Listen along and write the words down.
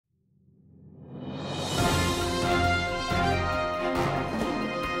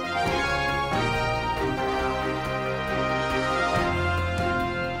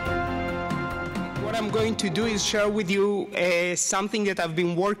going to do is share with you something that I've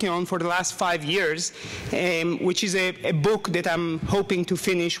been working on for the last 5 years, which is a book that I'm hoping to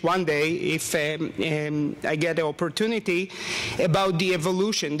finish one day if I get the opportunity, about the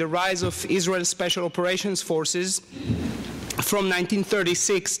evolution, the rise of Israel's Special Operations Forces from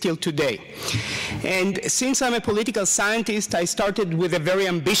 1936 till today. And since I'm a political scientist, I started with a very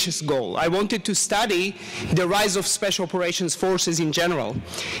ambitious goal. I wanted to study the rise of special operations forces in general.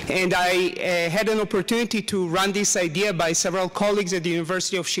 And I had an opportunity to run this idea by several colleagues at the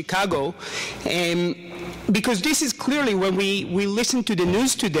University of Chicago. Because this is clearly, when we listen to the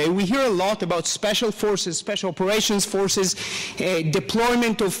news today, we hear a lot about special forces, special operations forces,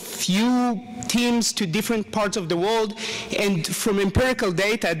 deployment of few teams to different parts of the world, and from empirical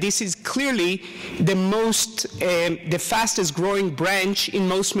data, this is clearly the fastest growing branch in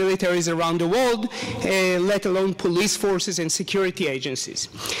most militaries around the world, let alone police forces and security agencies.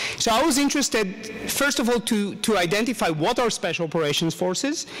 So I was interested, first of all, to identify what are special operations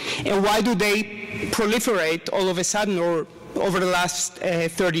forces, and why do they proliferate all of a sudden or over the last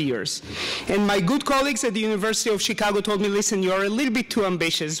 30 years. And my good colleagues at the University of Chicago told me, listen, you're a little bit too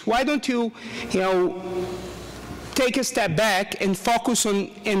ambitious. Why don't you take a step back and focus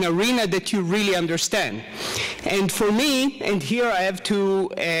on an arena that you really understand? And for me, and here I have to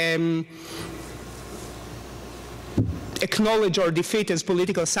acknowledge or defeat as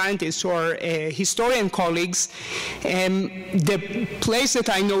political scientists or historian colleagues, the place that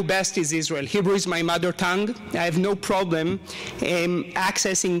I know best is Israel. Hebrew is my mother tongue. I have no problem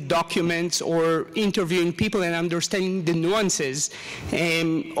accessing documents or interviewing people and understanding the nuances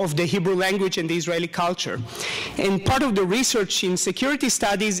of the Hebrew language and the Israeli culture. And part of the research in security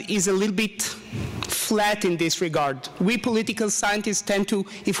studies is a little bit flat in this regard. We political scientists tend to,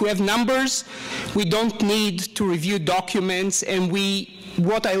 if we have numbers, we don't need to review documents, and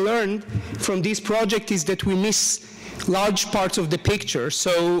what I learned from this project is that we miss large parts of the picture.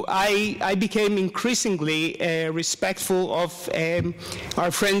 So I became increasingly respectful of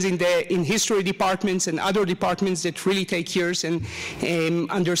our friends in history departments and other departments that really take years and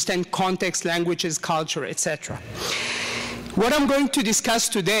understand context, languages, culture, etc. What I'm going to discuss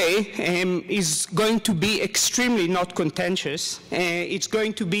today is going to be extremely not contentious. It's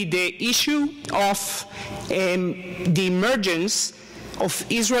going to be the issue of the emergence of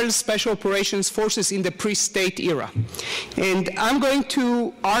Israel's Special Operations Forces in the pre-state era. And I'm going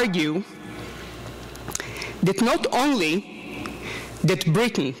to argue that not only that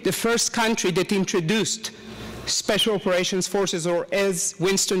Britain, the first country that introduced Special Operations Forces, or as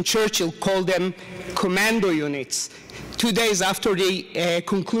Winston Churchill called them, commando units, 2 days after the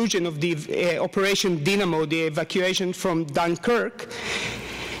conclusion of the Operation Dynamo, the evacuation from Dunkirk,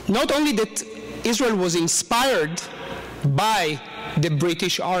 not only that Israel was inspired by the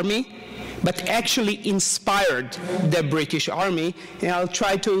British Army, but actually inspired the British Army, and I'll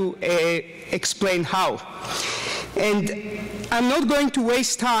try to explain how. And I'm not going to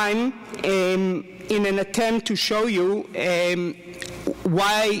waste time in an attempt to show you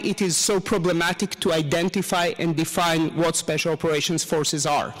why it is so problematic to identify and define what Special Operations Forces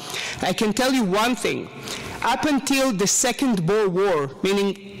are. I can tell you one thing. Up until the Second Boer War,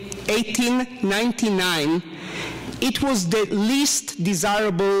 meaning 1899, it was the least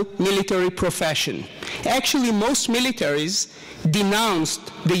desirable military profession. Actually, most militaries denounced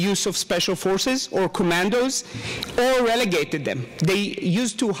the use of special forces or commandos or relegated them. They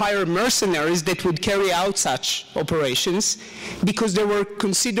used to hire mercenaries that would carry out such operations because they were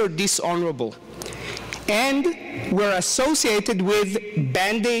considered dishonorable and were associated with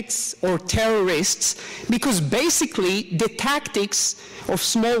bandits or terrorists because basically the tactics of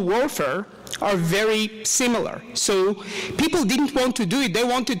small warfare are very similar. So people didn't want to do it. They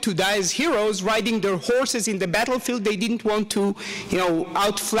wanted to die as heroes, riding their horses in the battlefield. They didn't want to,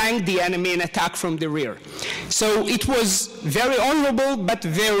 outflank the enemy and attack from the rear. So it was very honorable, but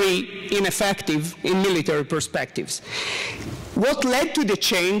very ineffective in military perspectives. What led to the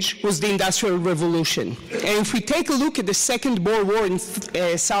change was the Industrial Revolution. And if we take a look at the Second Boer War in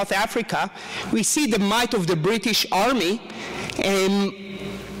South Africa, we see the might of the British Army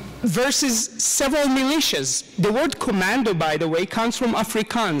versus several militias. The word commando, by the way, comes from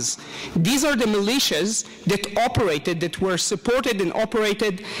Afrikaans. These are the militias that were supported and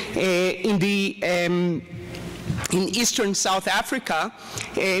operated in eastern South Africa,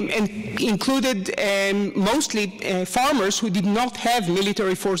 and included mostly farmers who did not have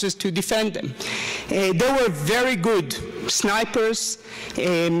military forces to defend them. They were very good snipers,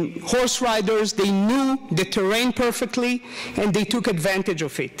 horse riders. They knew the terrain perfectly, and they took advantage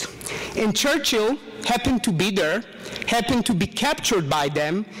of it. And Churchill happened to be there, happened to be captured by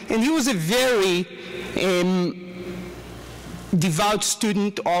them, and he was a very devout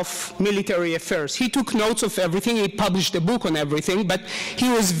student of military affairs. He took notes of everything. He published a book on everything, but he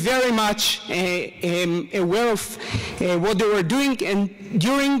was very much aware of what they were doing. And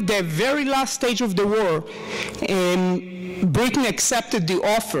during the very last stage of the war, Britain accepted the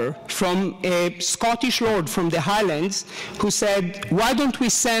offer from a Scottish lord from the Highlands who said, why don't we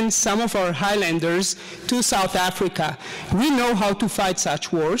send some of our Highlanders to South Africa? We know how to fight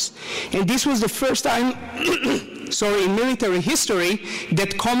such wars. And this was the first time in military history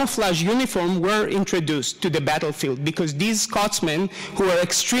that camouflage uniforms were introduced to the battlefield, because these Scotsmen, who are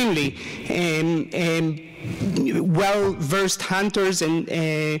extremely well-versed hunters and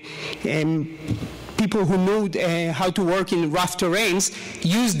people who knew how to work in rough terrains,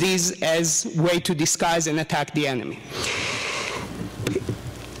 used these as a way to disguise and attack the enemy.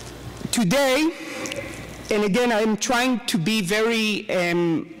 Today, and again, I'm trying to be very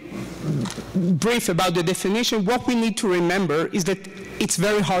brief about the definition. What we need to remember is that it's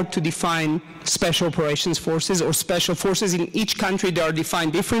very hard to define special operations forces or special forces. In each country, they are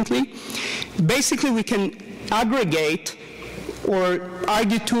defined differently. Basically, we can aggregate or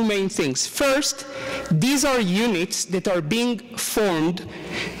argue two main things. First, these are units that are being formed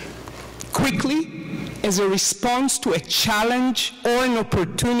quickly as a response to a challenge or an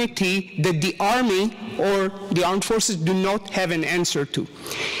opportunity that the army or the armed forces do not have an answer to.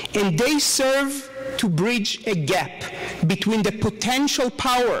 And they serve to bridge a gap between the potential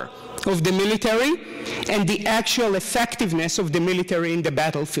power of the military and the actual effectiveness of the military in the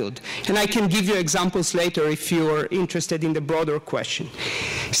battlefield. And I can give you examples later if you are interested in the broader question.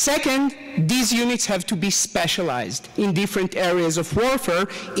 Second, these units have to be specialized in different areas of warfare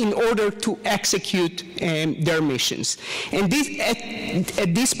in order to execute their missions. And this,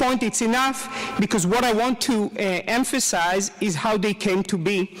 at this point, it's enough, because what I want to emphasize is how they came to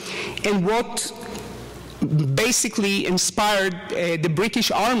be and what basically inspired the British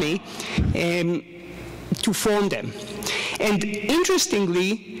Army to form them. And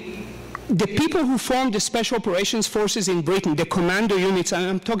interestingly, the people who formed the Special Operations Forces in Britain, the commando units,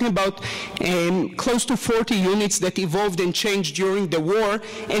 I'm talking about close to 40 units that evolved and changed during the war,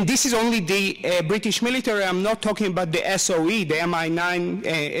 and this is only the British military. I'm not talking about the SOE, the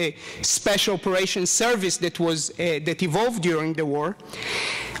MI9 Special Operations Service that evolved during the war,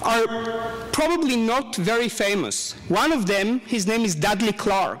 are probably not very famous. One of them, his name is Dudley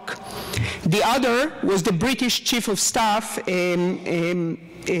Clark. The other was the British Chief of Staff,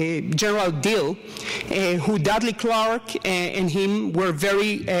 General Dill, who Dudley Clark and him were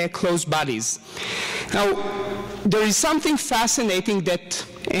very close buddies. Now, there is something fascinating that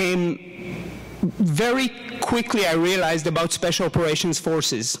very quickly I realized about Special Operations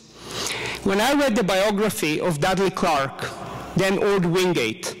Forces. When I read the biography of Dudley Clark, then Ord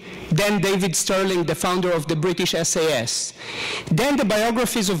Wingate, then David Stirling, the founder of the British SAS, then the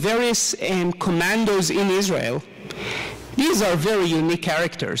biographies of various commandos in Israel, these are very unique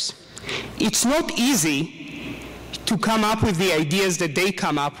characters. It's not easy to come up with the ideas that they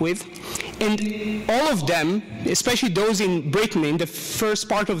come up with, and all of them, especially those in Britain in the first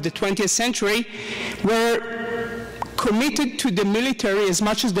part of the 20th century, were committed to the military as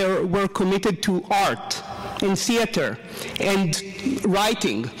much as they were committed to art and theater and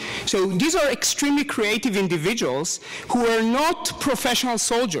writing. So these are extremely creative individuals who are not professional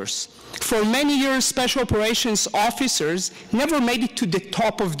soldiers. For many years, special operations officers never made it to the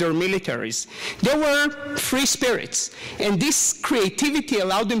top of their militaries. They were free spirits, and this creativity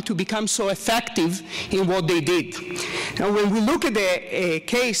allowed them to become so effective in what they did. Now, when we look at the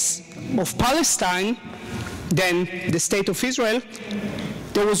case of Palestine, then the state of Israel,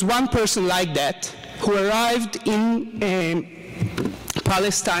 there was one person like that who arrived in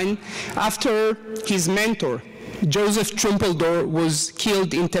Palestine after his mentor, Joseph Trumpeldor, was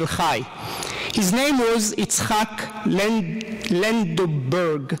killed in Tel Hai. His name was Yitzhak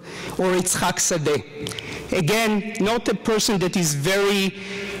Lendoberg, or Yitzhak Sadeh. Again, not a person that is very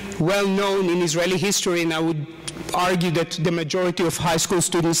well known in Israeli history, and I would argue that the majority of high school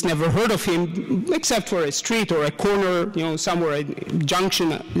students never heard of him, except for a street or a corner, somewhere, a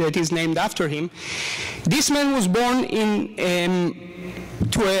junction that is named after him. This man was born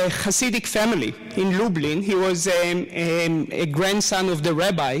to a Hasidic family in Lublin. He was a grandson of the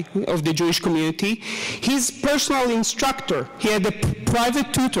rabbi of the Jewish community. His personal instructor, he had a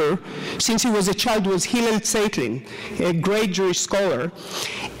private tutor since he was a child, was Hillel Zeitlin, a great Jewish scholar.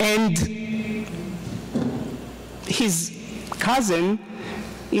 And his cousin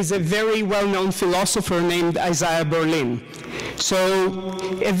is a very well-known philosopher named Isaiah Berlin. So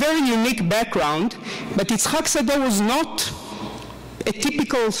a very unique background, but Yitzhak Sadeh was not a typical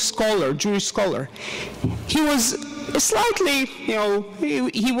political scholar, Jewish scholar. He was slightly,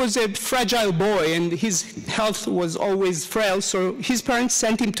 he was a fragile boy and his health was always frail, so his parents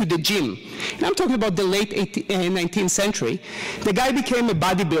sent him to the gym. And I'm talking about the late 19th century. The guy became a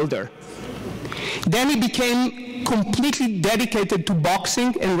bodybuilder. Then he became completely dedicated to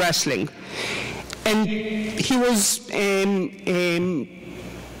boxing and wrestling. And he was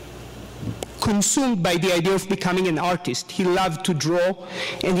consumed by the idea of becoming an artist. He loved to draw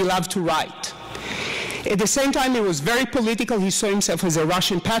and he loved to write. At the same time, he was very political. He saw himself as a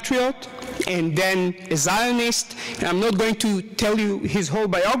Russian patriot and then a Zionist. And I'm not going to tell you his whole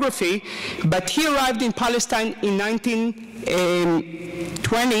biography, but he arrived in Palestine in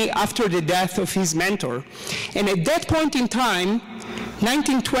 1920 after the death of his mentor. And at that point in time,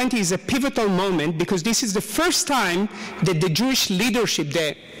 1920 is a pivotal moment because this is the first time that the Jewish leadership,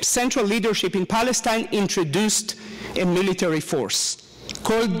 the central leadership in Palestine, introduced a military force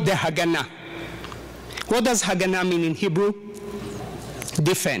called the Haganah. What does Haganah mean in Hebrew?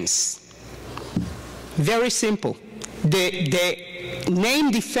 Defense. Very simple. The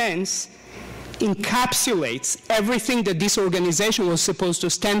name defense encapsulates everything that this organization was supposed to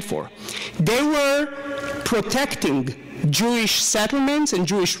stand for. They were protecting Jewish settlements and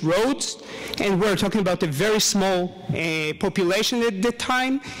Jewish roads, and we're talking about a very small population at the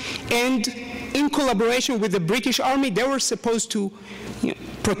time, and in collaboration with the British Army, they were supposed to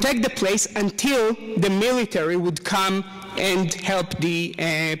protect the place until the military would come and help the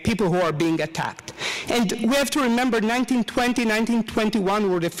people who are being attacked. And we have to remember 1920,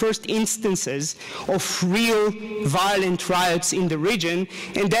 1921 were the first instances of real violent riots in the region,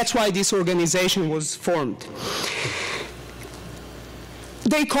 and that's why this organization was formed.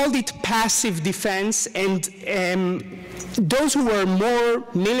 They called it passive defense, and those who were more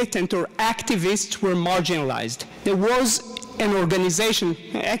militant or activists were marginalized. There was an organization,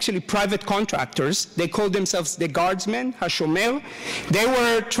 actually private contractors, they called themselves the Guardsmen, HaShomer. They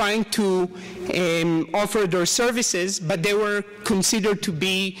were trying to offer their services, but they were considered to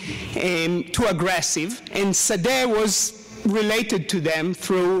be too aggressive, and Sadeh was related to them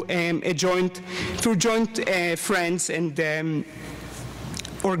through joint friends and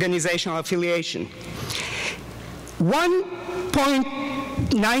organizational affiliation.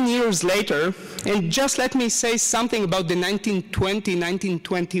 1.9 years later, and just let me say something about the 1920,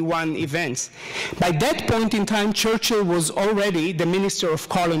 1921 events. By that point in time, Churchill was already the Minister of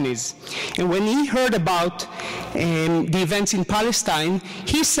Colonies. And when he heard about the events in Palestine,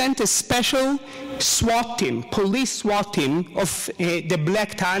 he sent a special SWAT team, police SWAT team of the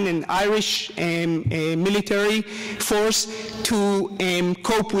Black Tan and Irish military force to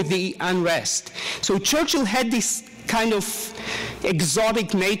cope with the unrest. So Churchill had this kind of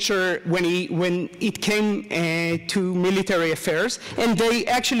exotic nature when it came to military affairs, and they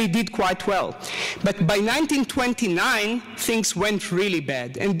actually did quite well. But by 1929, things went really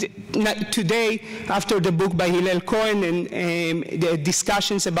bad. And today, after the book by Hillel Cohen and the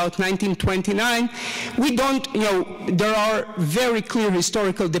discussions about 1929, we don't, there are very clear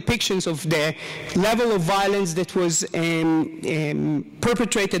historical depictions of the level of violence that was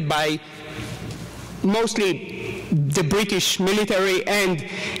perpetrated by mostly the British military and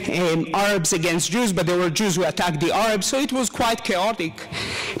Arabs against Jews, but there were Jews who attacked the Arabs, so it was quite chaotic.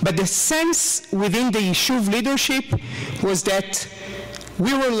 But the sense within the Yishuv leadership was that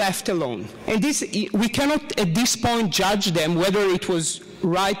we were left alone. And this, we cannot at this point judge them whether it was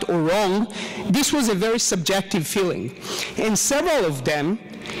right or wrong. This was a very subjective feeling. And several of them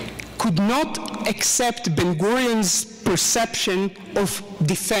could not accept Ben-Gurion's perception of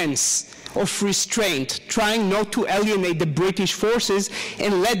defense, of restraint, trying not to alienate the British forces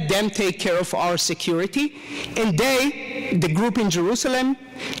and let them take care of our security. And they, the group in Jerusalem,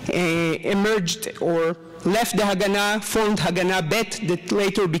 emerged or left the Haganah, formed Haganah Bet, that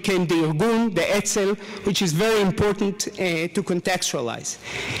later became the Irgun, the Etzel, which is very important to contextualize.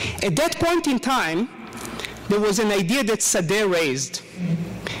 At that point in time, there was an idea that Sadeh raised.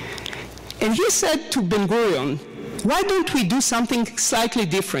 And he said to Ben-Gurion, why don't we do something slightly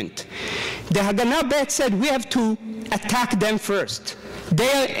different? The Haganah Bet said we have to attack them first.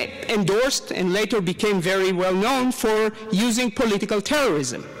 They endorsed and later became very well known for using political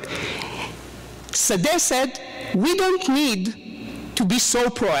terrorism. Sadeh said, we don't need to be so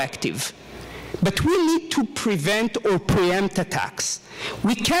proactive, but we need to prevent or preempt attacks.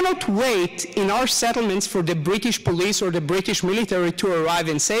 We cannot wait in our settlements for the British police or the British military to arrive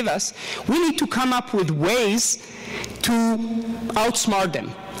and save us. We need to come up with ways to outsmart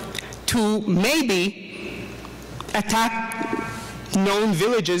them, to maybe attack known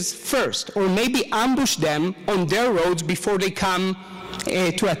villages first, or maybe ambush them on their roads before they come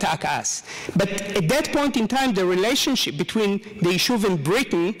to attack us. But at that point in time, the relationship between the Yishuv and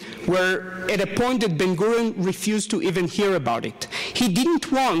Britain were at a point that Ben-Gurion refused to even hear about it. He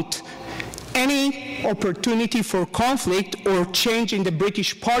didn't want any opportunity for conflict or change in the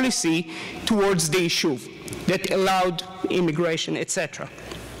British policy towards the Yishuv that allowed immigration, etc.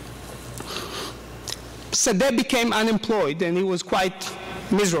 Sadeh became unemployed, and he was quite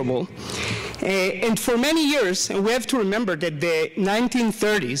miserable. And for many years, and we have to remember that the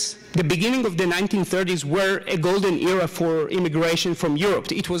 1930s, the beginning of the 1930s were a golden era for immigration from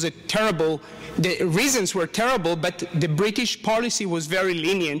Europe. It was a terrible, the reasons were terrible, but the British policy was very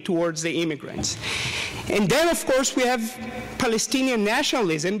lenient towards the immigrants. And then, of course, we have Palestinian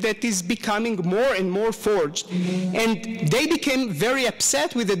nationalism that is becoming more and more forged. And they became very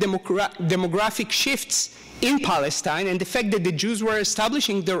upset with the demographic shifts in Palestine and the fact that the Jews were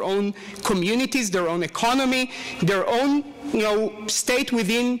establishing their own communities, their own economy, their own state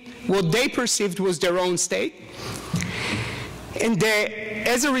within what they perceived was their own state. And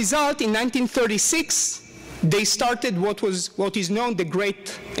as a result, in 1936, they started what is known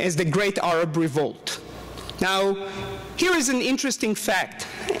as the Great Arab Revolt. Now, here is an interesting fact.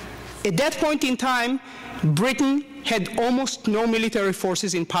 At that point in time, Britain had almost no military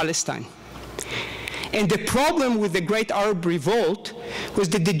forces in Palestine. And the problem with the Great Arab Revolt was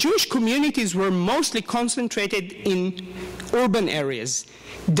that the Jewish communities were mostly concentrated in urban areas.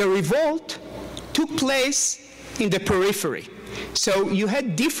 The revolt took place in the periphery. So you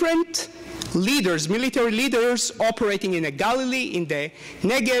had different leaders, military leaders, operating in the Galilee, in the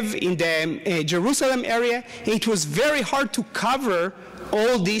Negev, in the Jerusalem area. It was very hard to cover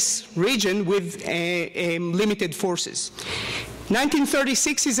all this region with limited forces.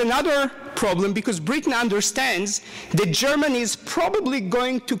 1936 is another problem because Britain understands that Germany is probably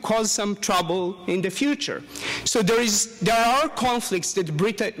going to cause some trouble in the future. So there are conflicts that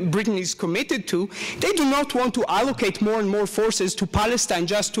Britain is committed to. They do not want to allocate more and more forces to Palestine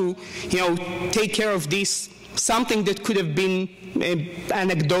just to take care of this, something that could have been an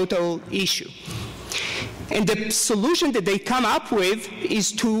anecdotal issue. And the solution that they come up with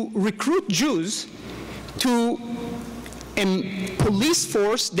is to recruit Jews to a police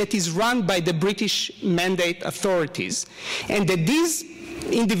force that is run by the British mandate authorities, and that these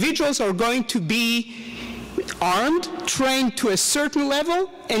individuals are going to be armed, trained to a certain level,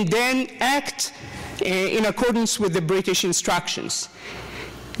 and then act in accordance with the British instructions.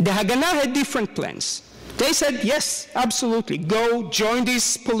 The Haganah had different plans. They said, yes, absolutely, go join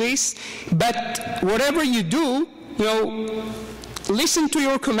this police, but whatever you do, listen to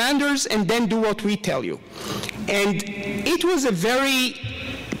your commanders and then do what we tell you. And it was a very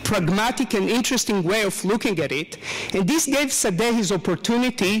pragmatic and interesting way of looking at it. And this gave Sadeh his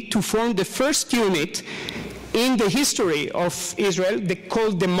opportunity to form the first unit in the history of Israel. They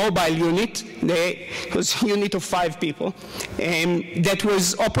called the mobile unit. It was a unit of 5 people that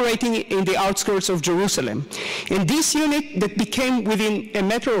was operating in the outskirts of Jerusalem. And this unit that became within a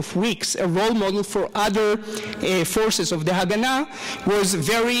matter of weeks a role model for other forces of the Haganah was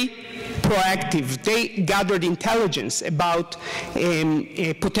very proactive. They gathered intelligence about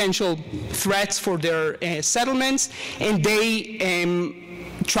potential threats for their settlements, and they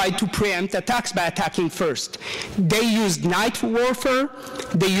tried to preempt attacks by attacking first. They used night warfare.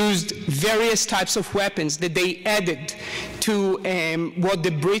 They used various types of weapons that they added to what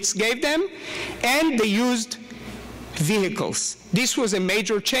the Brits gave them, and they used vehicles. This was a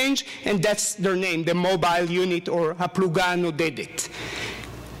major change, and that's their name, the mobile unit, or Hapluga Nodedet.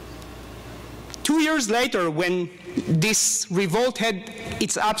 2 years later, when this revolt had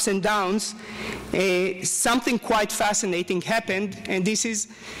its ups and downs, something quite fascinating happened, and this is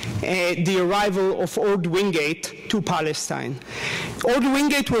the arrival of Ord Wingate to Palestine. Ord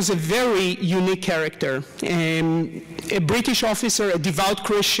Wingate was a very unique character, a British officer, a devout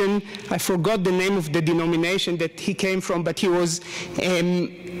Christian. I forgot the name of the denomination that he came from, but he was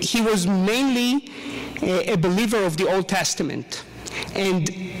mainly a believer of the Old Testament. And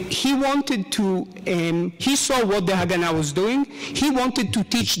he wanted to, he saw what the Haganah was doing. He wanted to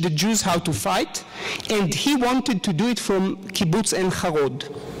teach the Jews how to fight, and he wanted to do it from Kibbutz Ein Harod.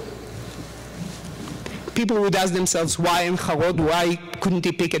 People would ask themselves, why Ein Harod? Why couldn't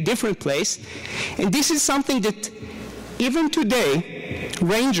he pick a different place? And this is something that even today,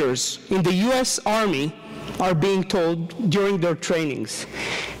 Rangers in the US Army are being told during their trainings.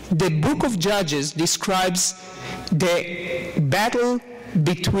 The book of Judges describes the battle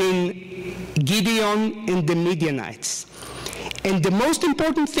between Gideon and the Midianites. And the most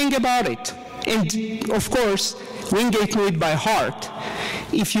important thing about it, and of course, Wingate knew it by heart.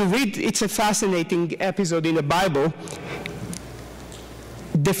 If you read, it's a fascinating episode in the Bible.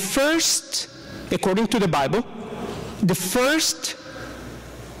 the first, according to the Bible, the first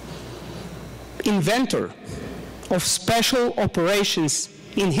inventor of special operations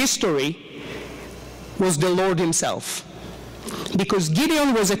in history was the Lord himself. Because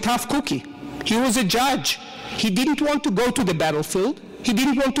Gideon was a tough cookie. He was a judge. He didn't want to go to the battlefield. He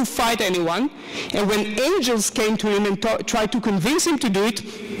didn't want to fight anyone. And when angels came to him and tried to convince him to do it,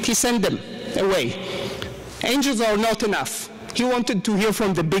 he sent them away. Angels are not enough. He wanted to hear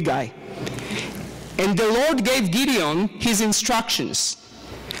from the big guy. And the Lord gave Gideon his instructions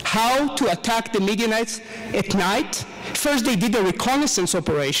how to attack the Midianites at night. First, they did a reconnaissance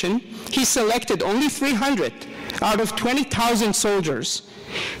operation. He selected only 300 out of 20,000 soldiers.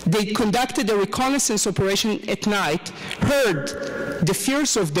 They conducted a reconnaissance operation at night, heard the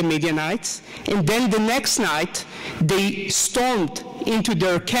fears of the Midianites, and then the next night they stormed into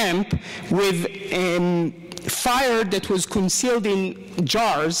their camp with fire that was concealed in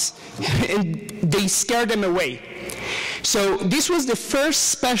jars, and they scared them away. So this was the first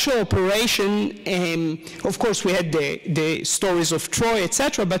special operation, and of course we had the stories of Troy,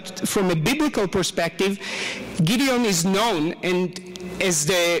 etc., but from a biblical perspective, Gideon is known as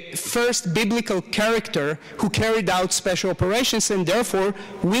the first biblical character who carried out special operations, and therefore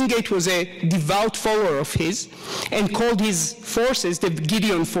Wingate was a devout follower of his and called his forces the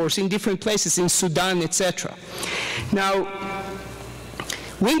Gideon Force in different places, in Sudan, etc. Now,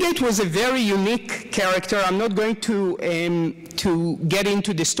 Wingate was a very unique character. I'm not going to get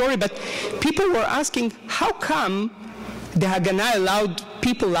into the story, but people were asking, how come the Haganah allowed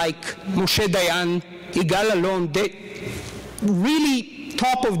people like Moshe Dayan, Yigal Allon, the really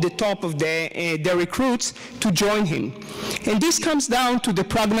top of the recruits to join him? And this comes down to the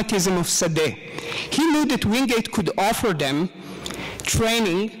pragmatism of Sadeh. He knew that Wingate could offer them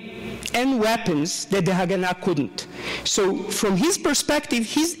training and weapons that the Haganah couldn't. So from his perspective,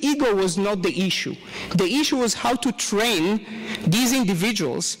 his ego was not the issue. The issue was how to train these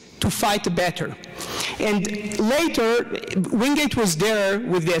individuals to fight better. And later, Wingate was there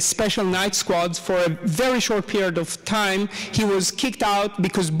with the special night squads for a very short period of time. He was kicked out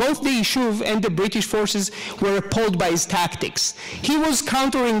because both the Yishuv and the British forces were appalled by his tactics. He was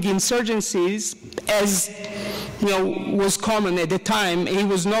countering insurgencies as was common at the time. He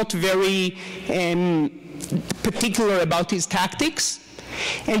was not very particular about his tactics.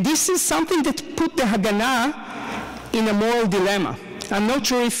 And this is something that put the Haganah in a moral dilemma. I'm not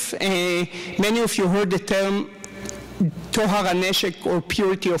sure if many of you heard the term Tohar HaNeshek, or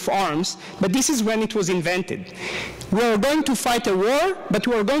purity of arms, but this is when it was invented. We are going to fight a war, but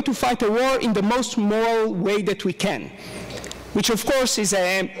we are going to fight a war in the most moral way that we can, which of course is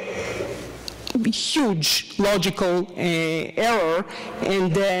a huge logical error,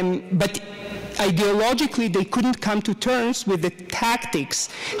 but ideologically they couldn't come to terms with the tactics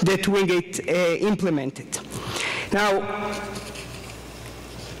that Wingate implemented. Now,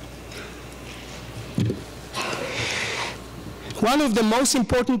 one of the most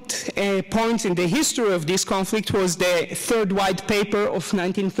important points in the history of this conflict was the Third White Paper of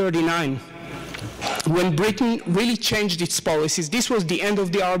 1939, when Britain really changed its policies. This was the end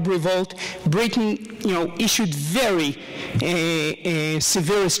of the Arab Revolt. Britain, issued very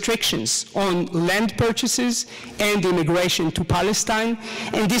severe restrictions on land purchases and immigration to Palestine,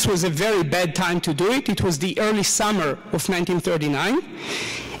 and this was a very bad time to do it. It was the early summer of 1939,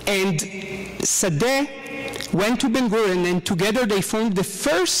 and Sadeh went to Ben Gurion, and together they formed the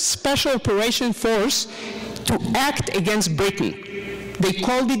first special operation force to act against Britain. They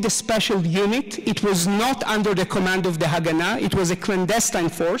called it the Special Unit. It was not under the command of the Haganah. It was a clandestine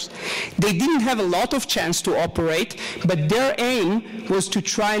force. They didn't have a lot of chance to operate, but their aim was to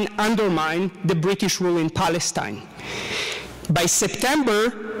try and undermine the British rule in Palestine. By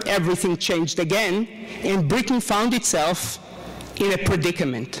September, everything changed again, and Britain found itself in a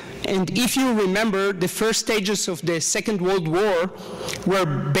predicament. And if you remember, the first stages of the Second World War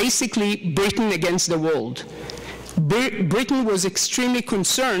were basically Britain against the world. Britain was extremely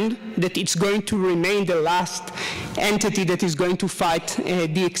concerned that it's going to remain the last entity that is going to fight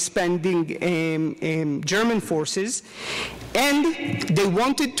the expanding German forces, and they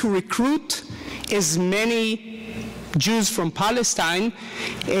wanted to recruit as many Jews from Palestine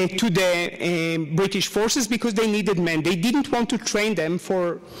to the British forces because they needed men. They didn't want to train them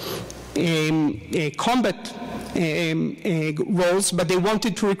for combat roles, but they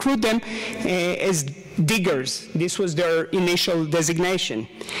wanted to recruit them as diggers. This was their initial designation.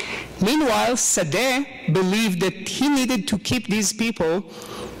 Meanwhile, Sadeh believed that he needed to keep these people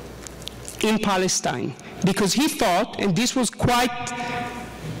in Palestine because he thought, and this was quite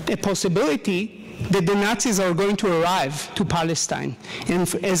a possibility, that the Nazis are going to arrive to Palestine.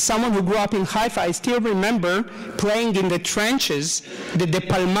 And as someone who grew up in Haifa, I still remember playing in the trenches that the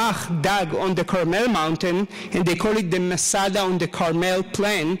Palmach dug on the Carmel mountain, and they call it the Masada on the Carmel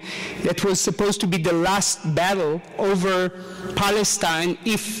plain, that was supposed to be the last battle over Palestine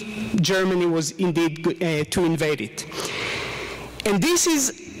if Germany was indeed to invade it. And this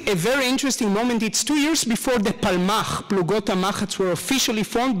is a very interesting moment. It's 2 years before the Palmach, Plugot HaMachats, were officially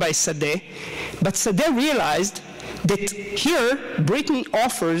formed by Sadeh, but Sadeh realized that here Britain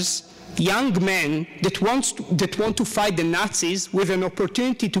offers young men that want to fight the Nazis with an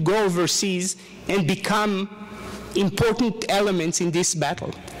opportunity to go overseas and become important elements in this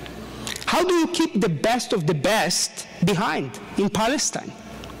battle. How do you keep the best of the best behind in Palestine?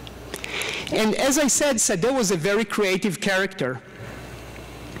 And as I said, Sadeh was a very creative character.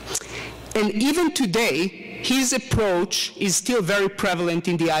 And even today, his approach is still very prevalent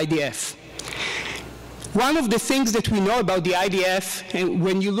in the IDF. One of the things that we know about the IDF, and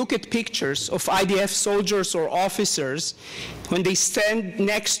when you look at pictures of IDF soldiers or officers, when they stand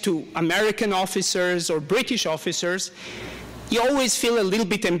next to American officers or British officers, you always feel a little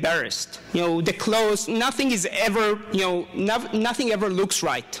bit embarrassed. You know, the clothes, nothing is ever, nothing ever looks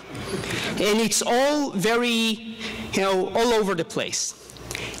right. And it's all very, all over the place.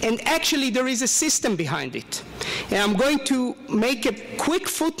 And actually, there is a system behind it. And I'm going to make a quick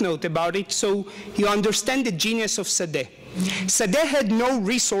footnote about it so you understand the genius of Sadeh. Sadeh had no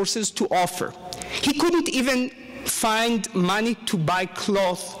resources to offer. He couldn't even find money to buy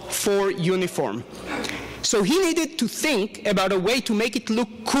cloth for uniform. So he needed to think about a way to make it look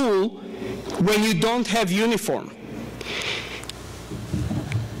cool when you don't have uniform.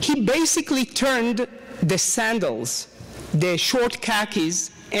 He basically turned the sandals, the short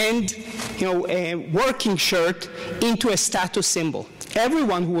khakis, and a working shirt into a status symbol.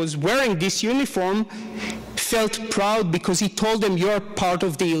 Everyone who was wearing this uniform felt proud because he told them, you're part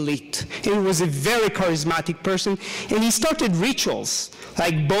of the elite. And he was a very charismatic person, and he started rituals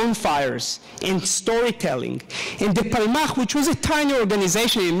like bonfires and storytelling. And the Palmach, which was a tiny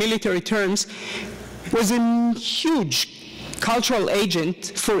organization in military terms, was a huge cultural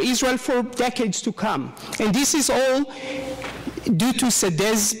agent for Israel for decades to come. And this is all due to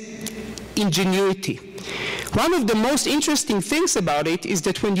Sadeh's ingenuity. One of the most interesting things about it is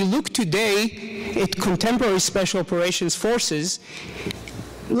that when you look today at contemporary special operations forces,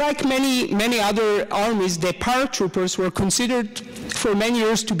 like many other armies, the paratroopers were considered for many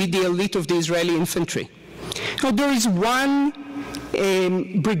years to be the elite of the Israeli infantry. Now there is one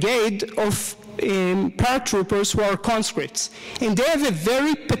brigade of paratroopers who are conscripts, and they have a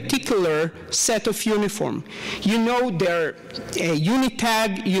very particular set of uniform. You know their unit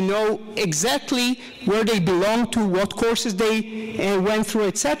tag, you know exactly where they belong to, what courses they went through,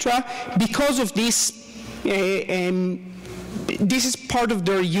 etc. Because of this, this is part of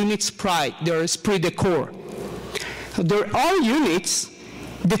their unit's pride, their esprit de corps. There are units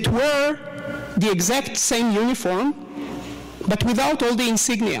that wear the exact same uniform, but without all the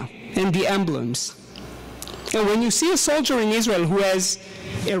insignia and the emblems. And when you see a soldier in Israel who has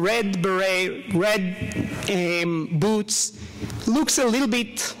a red beret, red boots, looks a little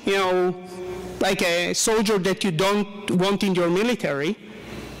bit, like a soldier that you don't want in your military,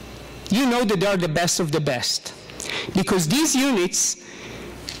 you know that they are the best of the best. Because these units,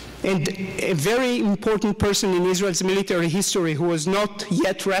 and a very important person in Israel's military history who was not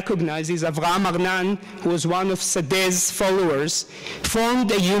yet recognized is Avraham Arnan, who was one of Sadeh's followers,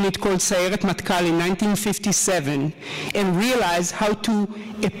 formed a unit called Sayeret Matkal in 1957 and realized how to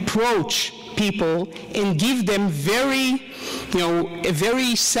approach people and give them a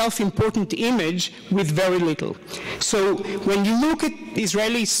very self-important image with very little. So when you look at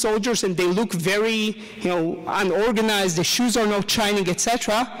Israeli soldiers and they look very, unorganized, the shoes are not shining,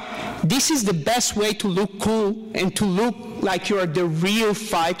 etc., this is the best way to look cool and to look like you are the real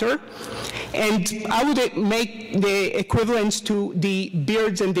fighter. And I would make the equivalence to the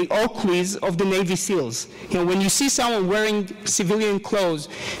beards and the Oakleys of the Navy SEALs. When you see someone wearing civilian clothes,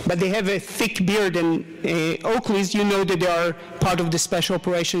 but they have a thick beard and Oakleys, you know that they are part of the special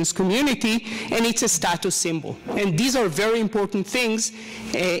operations community, and it's a status symbol. And these are very important things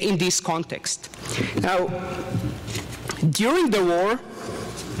in this context. Now, during the war,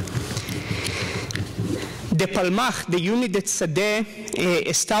 the Palmach, the unit that Sadeh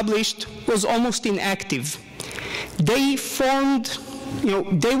established, was almost inactive. They formed,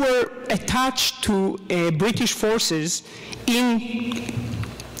 they were attached to British forces in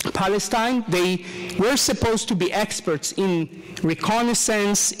Palestine. They were supposed to be experts in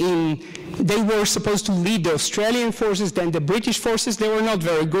reconnaissance, they were supposed to lead the Australian forces, then the British forces. They were not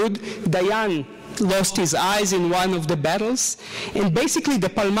very good. Dayan lost his eyes in one of the battles. And basically the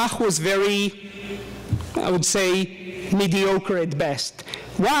Palmach was very, I would say, mediocre at best,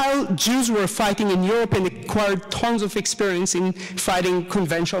 while Jews were fighting in Europe and acquired tons of experience in fighting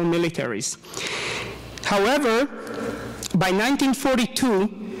conventional militaries. However, by 1942,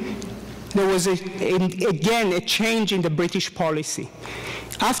 there was again a change in the British policy.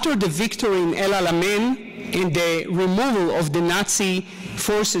 After the victory in El Alamein and the removal of the Nazi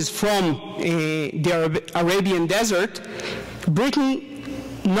forces from the Arabian desert, Britain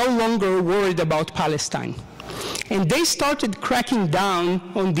no longer worried about Palestine. And they started cracking down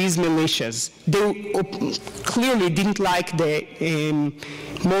on these militias. They clearly didn't like the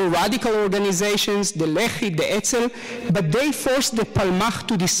more radical organizations, the Lehi, the Etzel, but they forced the Palmach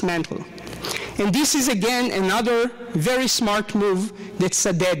to dismantle. And this is again another very smart move that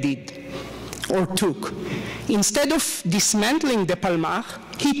Sadeh did, or took. Instead of dismantling the Palmach,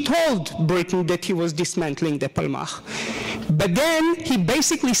 he told Britain that he was dismantling the Palmach. But then he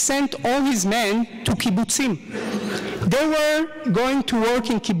basically sent all his men to kibbutzim. They were going to work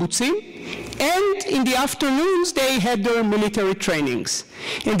in kibbutzim, and in the afternoons they had their military trainings.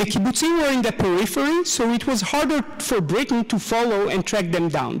 And the kibbutzim were in the periphery, so it was harder for Britain to follow and track them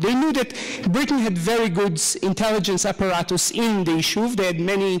down. They knew that Britain had very good intelligence apparatus in the Yishuv. They had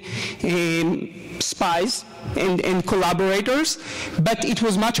many spies and collaborators, but it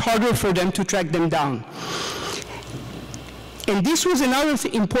was much harder for them to track them down. And this was another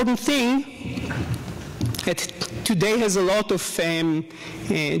important thing that today has a lot of,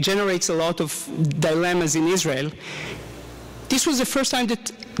 generates a lot of dilemmas in Israel. This was the first time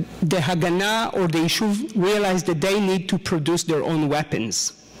that the Haganah or the Yishuv realized that they need to produce their own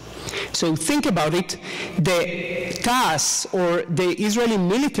weapons. So think about it, the TAS or the Israeli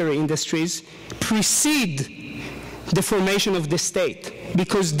military industries precede the formation of the state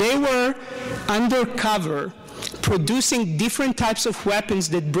because they were undercover producing different types of weapons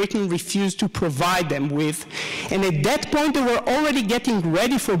that Britain refused to provide them with. And at that point, they were already getting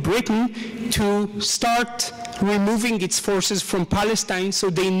ready for Britain to start removing its forces from Palestine, so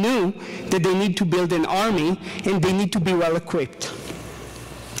they knew that they need to build an army and they need to be well equipped.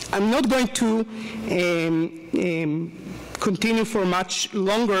 I'm not going to continue for much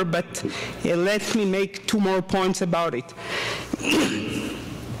longer, but let me make two more points about it.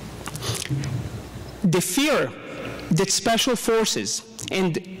 The fear that special forces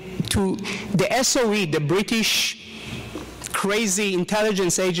and to the SOE, the British crazy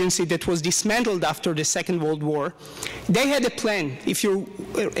intelligence agency that was dismantled after the Second World War, they had a plan. If you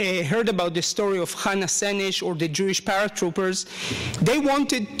heard about the story of Hannah Senesh or the Jewish paratroopers, they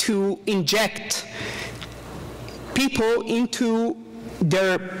wanted to inject people into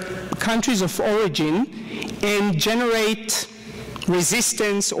their countries of origin and generate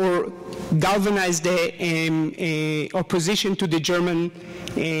resistance or galvanize the opposition to the German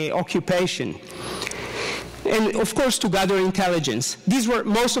occupation. And of course, to gather intelligence.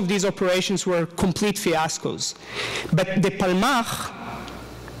 Most of these operations were complete fiascos. But the Palmach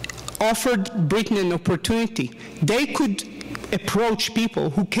offered Britain an opportunity. They could approach people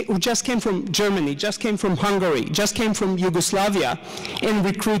who just came from Germany, just came from Hungary, just came from Yugoslavia, and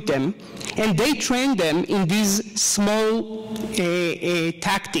recruit them. And they trained them in these small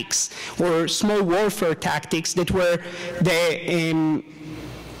tactics or small warfare tactics that were the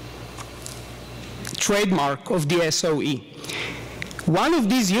trademark of the SOE. One of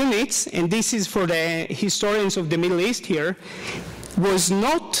these units, and this is for the historians of the Middle East here, was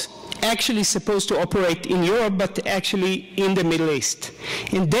not actually supposed to operate in Europe, but actually in the Middle East.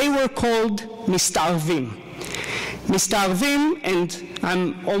 And they were called Mistarvim. Mistarvim, and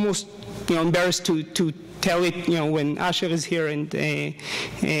I'm almost embarrassed to tell it, when Asher is here and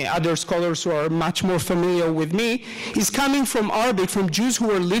other scholars who are much more familiar with me, is coming from Arabic, from Jews who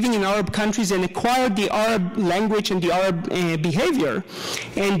were living in Arab countries and acquired the Arab language and the Arab behavior.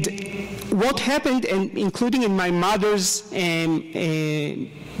 And what happened, and including in my mother's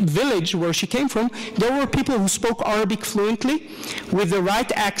village where she came from, there were people who spoke Arabic fluently with the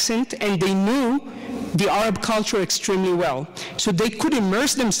right accent, and they knew the Arab culture extremely well. So they could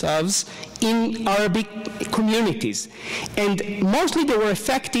immerse themselves in Arabic communities. And mostly they were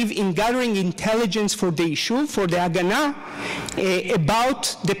effective in gathering intelligence for the issue, for the Haganah,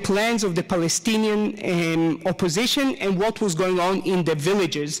 about the plans of the Palestinian opposition and what was going on in the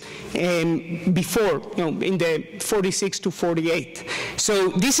villages before, in the 46 to 48. So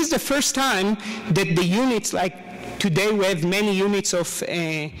this is the first time that the units like today we have many units of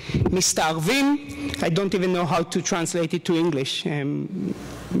מסתערבים. I don't even know how to translate it to English.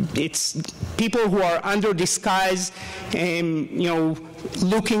 It's people who are under disguise,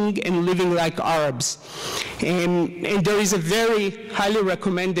 looking and living like Arabs. And there is a very highly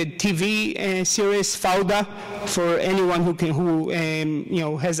recommended TV series, Fauda, for anyone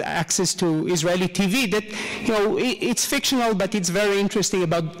who has access to Israeli TV. That it's fictional, but it's very interesting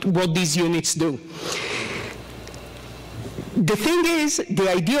about what these units do. The thing is,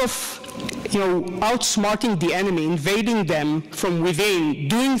 the idea of outsmarting the enemy, invading them from within,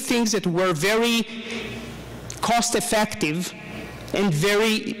 doing things that were very cost-effective and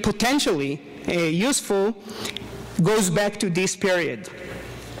very potentially useful, goes back to this period.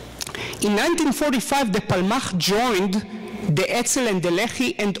 In 1945, the Palmach joined the Etzel and the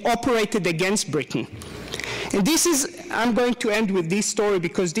Lehi and operated against Britain. And this is, I'm going to end with this story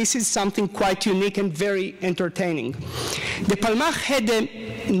because this is something quite unique and very entertaining. The Palmach had a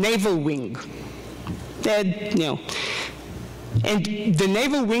naval wing. And the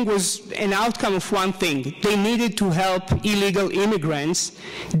naval wing was an outcome of one thing. They needed to help illegal immigrants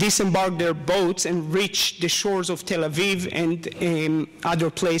disembark their boats and reach the shores of Tel Aviv and other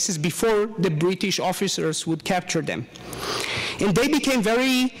places before the British officers would capture them. And they became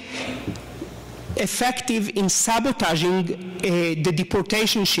very effective in sabotaging the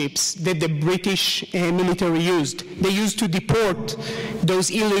deportation ships that the British military used. They used to deport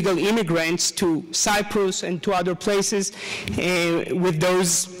those illegal immigrants to Cyprus and to other places with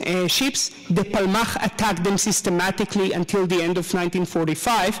those ships. The Palmach attacked them systematically until the end of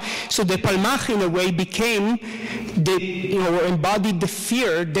 1945. So the Palmach, in a way, became or embodied the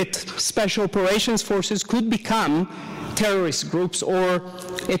fear that special operations forces could become terrorist groups or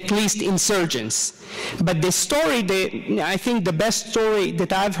at least insurgents. But the story, I think the best story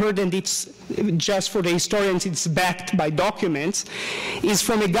that I've heard, and it's just for the historians, it's backed by documents, is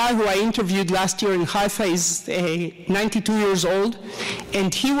from a guy who I interviewed last year in Haifa. He's 92 years old,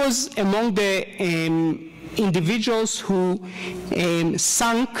 and he was among the individuals who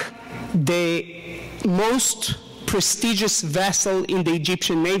sunk the most prestigious vessel in the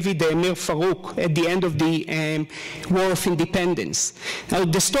Egyptian Navy, the Emir Farouk, at the end of the War of Independence. Now,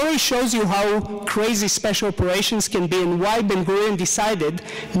 the story shows you how crazy special operations can be and why Ben-Gurion decided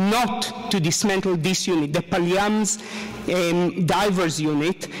not to dismantle this unit, the Palyam's divers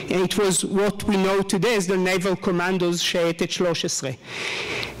unit, and it was what we know today as the Naval Commandos Sheyetet 13.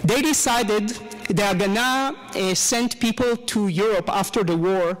 They decided the Haganah sent people to Europe after the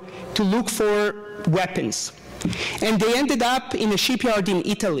war to look for weapons. And they ended up in a shipyard in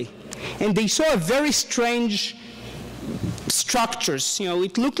Italy. And they saw a very strange structures.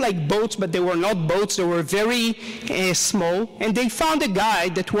 It looked like boats, but they were not boats. They were very small. And they found a guy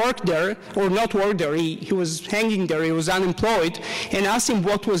that worked there, or not worked there. He was hanging there. He was unemployed, and asked him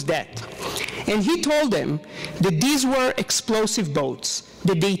what was that. And he told them that these were explosive boats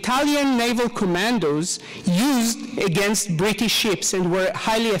that the Italian naval commandos used against British ships and were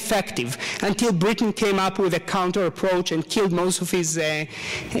highly effective until Britain came up with a counter approach and killed most of his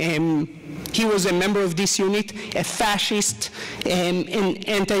he was a member of this unit, a fascist, an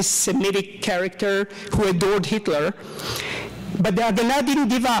anti-Semitic character who adored Hitler. But the Haganah didn't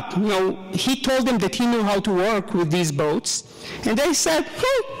give up. He told them that he knew how to work with these boats, and they said,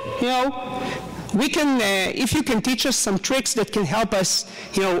 we can, if you can teach us some tricks that can help us,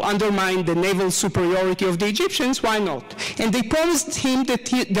 undermine the naval superiority of the Egyptians, why not? And they promised him that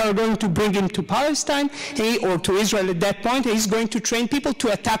they are going to bring him to Palestine, or to Israel at that point, and he's going to train people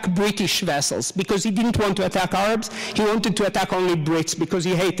to attack British vessels, because he didn't want to attack Arabs, he wanted to attack only Brits, because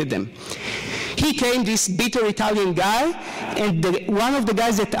he hated them. He came, this bitter Italian guy, and one of the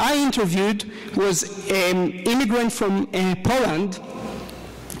guys that I interviewed was an immigrant from Poland,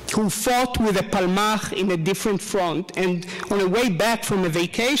 who fought with a Palmach in a different front. And on the way back from a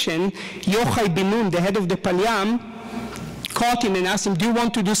vacation, Yochai Bin-Nun, the head of the Palyam, caught him and asked him, do you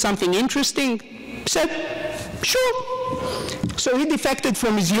want to do something interesting? He said, sure. So he defected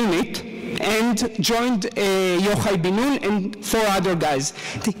from his unit and joined Yochai Bin-Nun and 4 other guys.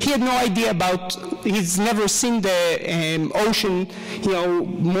 He had no idea about, he's never seen the ocean,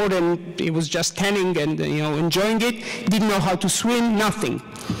 more than he was just tanning and enjoying it, didn't know how to swim, nothing.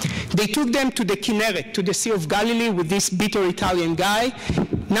 They took them to the Kinneret, to the Sea of Galilee with this bitter Italian guy.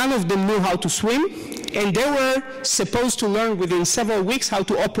 None of them knew how to swim, and they were supposed to learn within several weeks how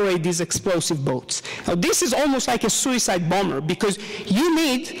to operate these explosive boats. Now, this is almost like a suicide bomber, because you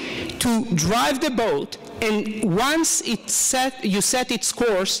need to drive the boat, and once you set its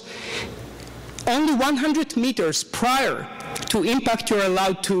course, only 100 meters prior to impact, you're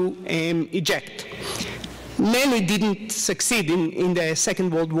allowed to eject. mainly didn't succeed in the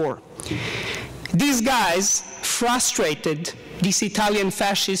Second World War. These guys frustrated these Italian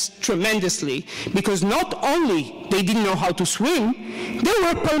fascists tremendously, because not only they didn't know how to swim, they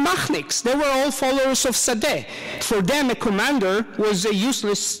were Palmachniks. They were all followers of Sadeh. For them, a commander was a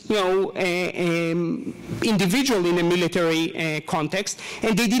useless, individual in a military context,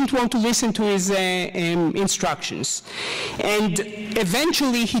 and they didn't want to listen to his instructions. And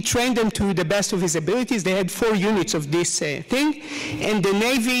eventually, he trained them to the best of his abilities. They had 4 units of this thing, and the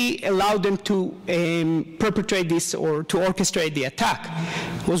Navy allowed them to perpetrate this or to orchestrate the attack.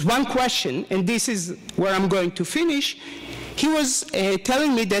 It was one question, and this is where I'm going to finish. He was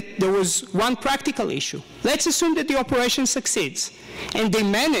telling me that there was one practical issue. Let's assume that the operation succeeds, and they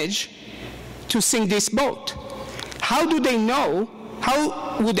manage to sink this boat. How do they know?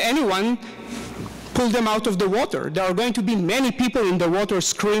 How would anyone pull them out of the water? There are going to be many people in the water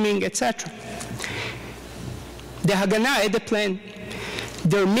screaming, etc. The Haganah had a plan.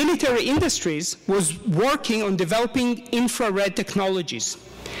 Their military industries was working on developing infrared technologies.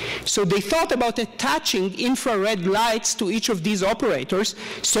 So they thought about attaching infrared lights to each of these operators,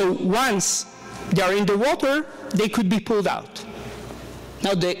 so once they are in the water, they could be pulled out.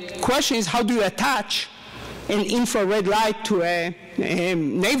 Now the question is, how do you attach an infrared light to a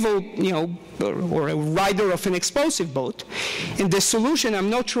naval, or a rider of an explosive boat? And the solution,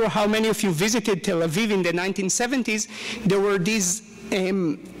 I'm not sure how many of you visited Tel Aviv in the 1970s, there were these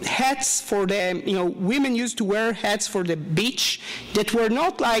hats for the, women used to wear hats for the beach that were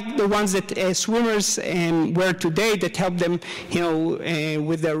not like the ones that swimmers wear today that help them,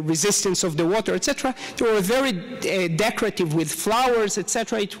 with the resistance of the water, etc. They were very decorative with flowers,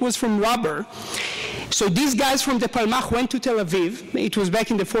 etc. It was from rubber. So these guys from the Palmach went to Tel Aviv. It was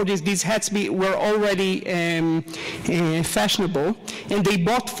back in the 40s. These hats were already fashionable. And they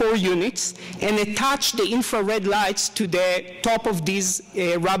bought 4 units and attached the infrared lights to the top of these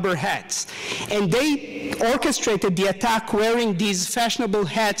rubber hats. And they orchestrated the attack wearing these fashionable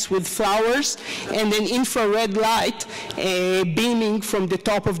hats with flowers and an infrared light beaming from the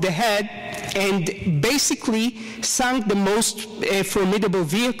top of the head, and basically sunk the most formidable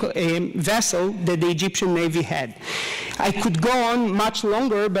vessel that the Egyptian Navy had. I could go on much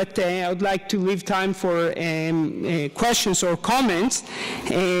longer, but I would like to leave time for questions or comments.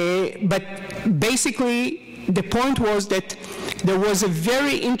 But basically, the point was that there was a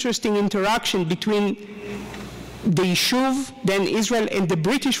very interesting interaction between the Yishuv, then Israel, and the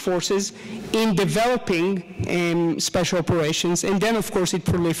British forces in developing special operations, and then, of course, it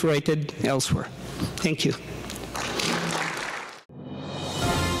proliferated elsewhere. Thank you.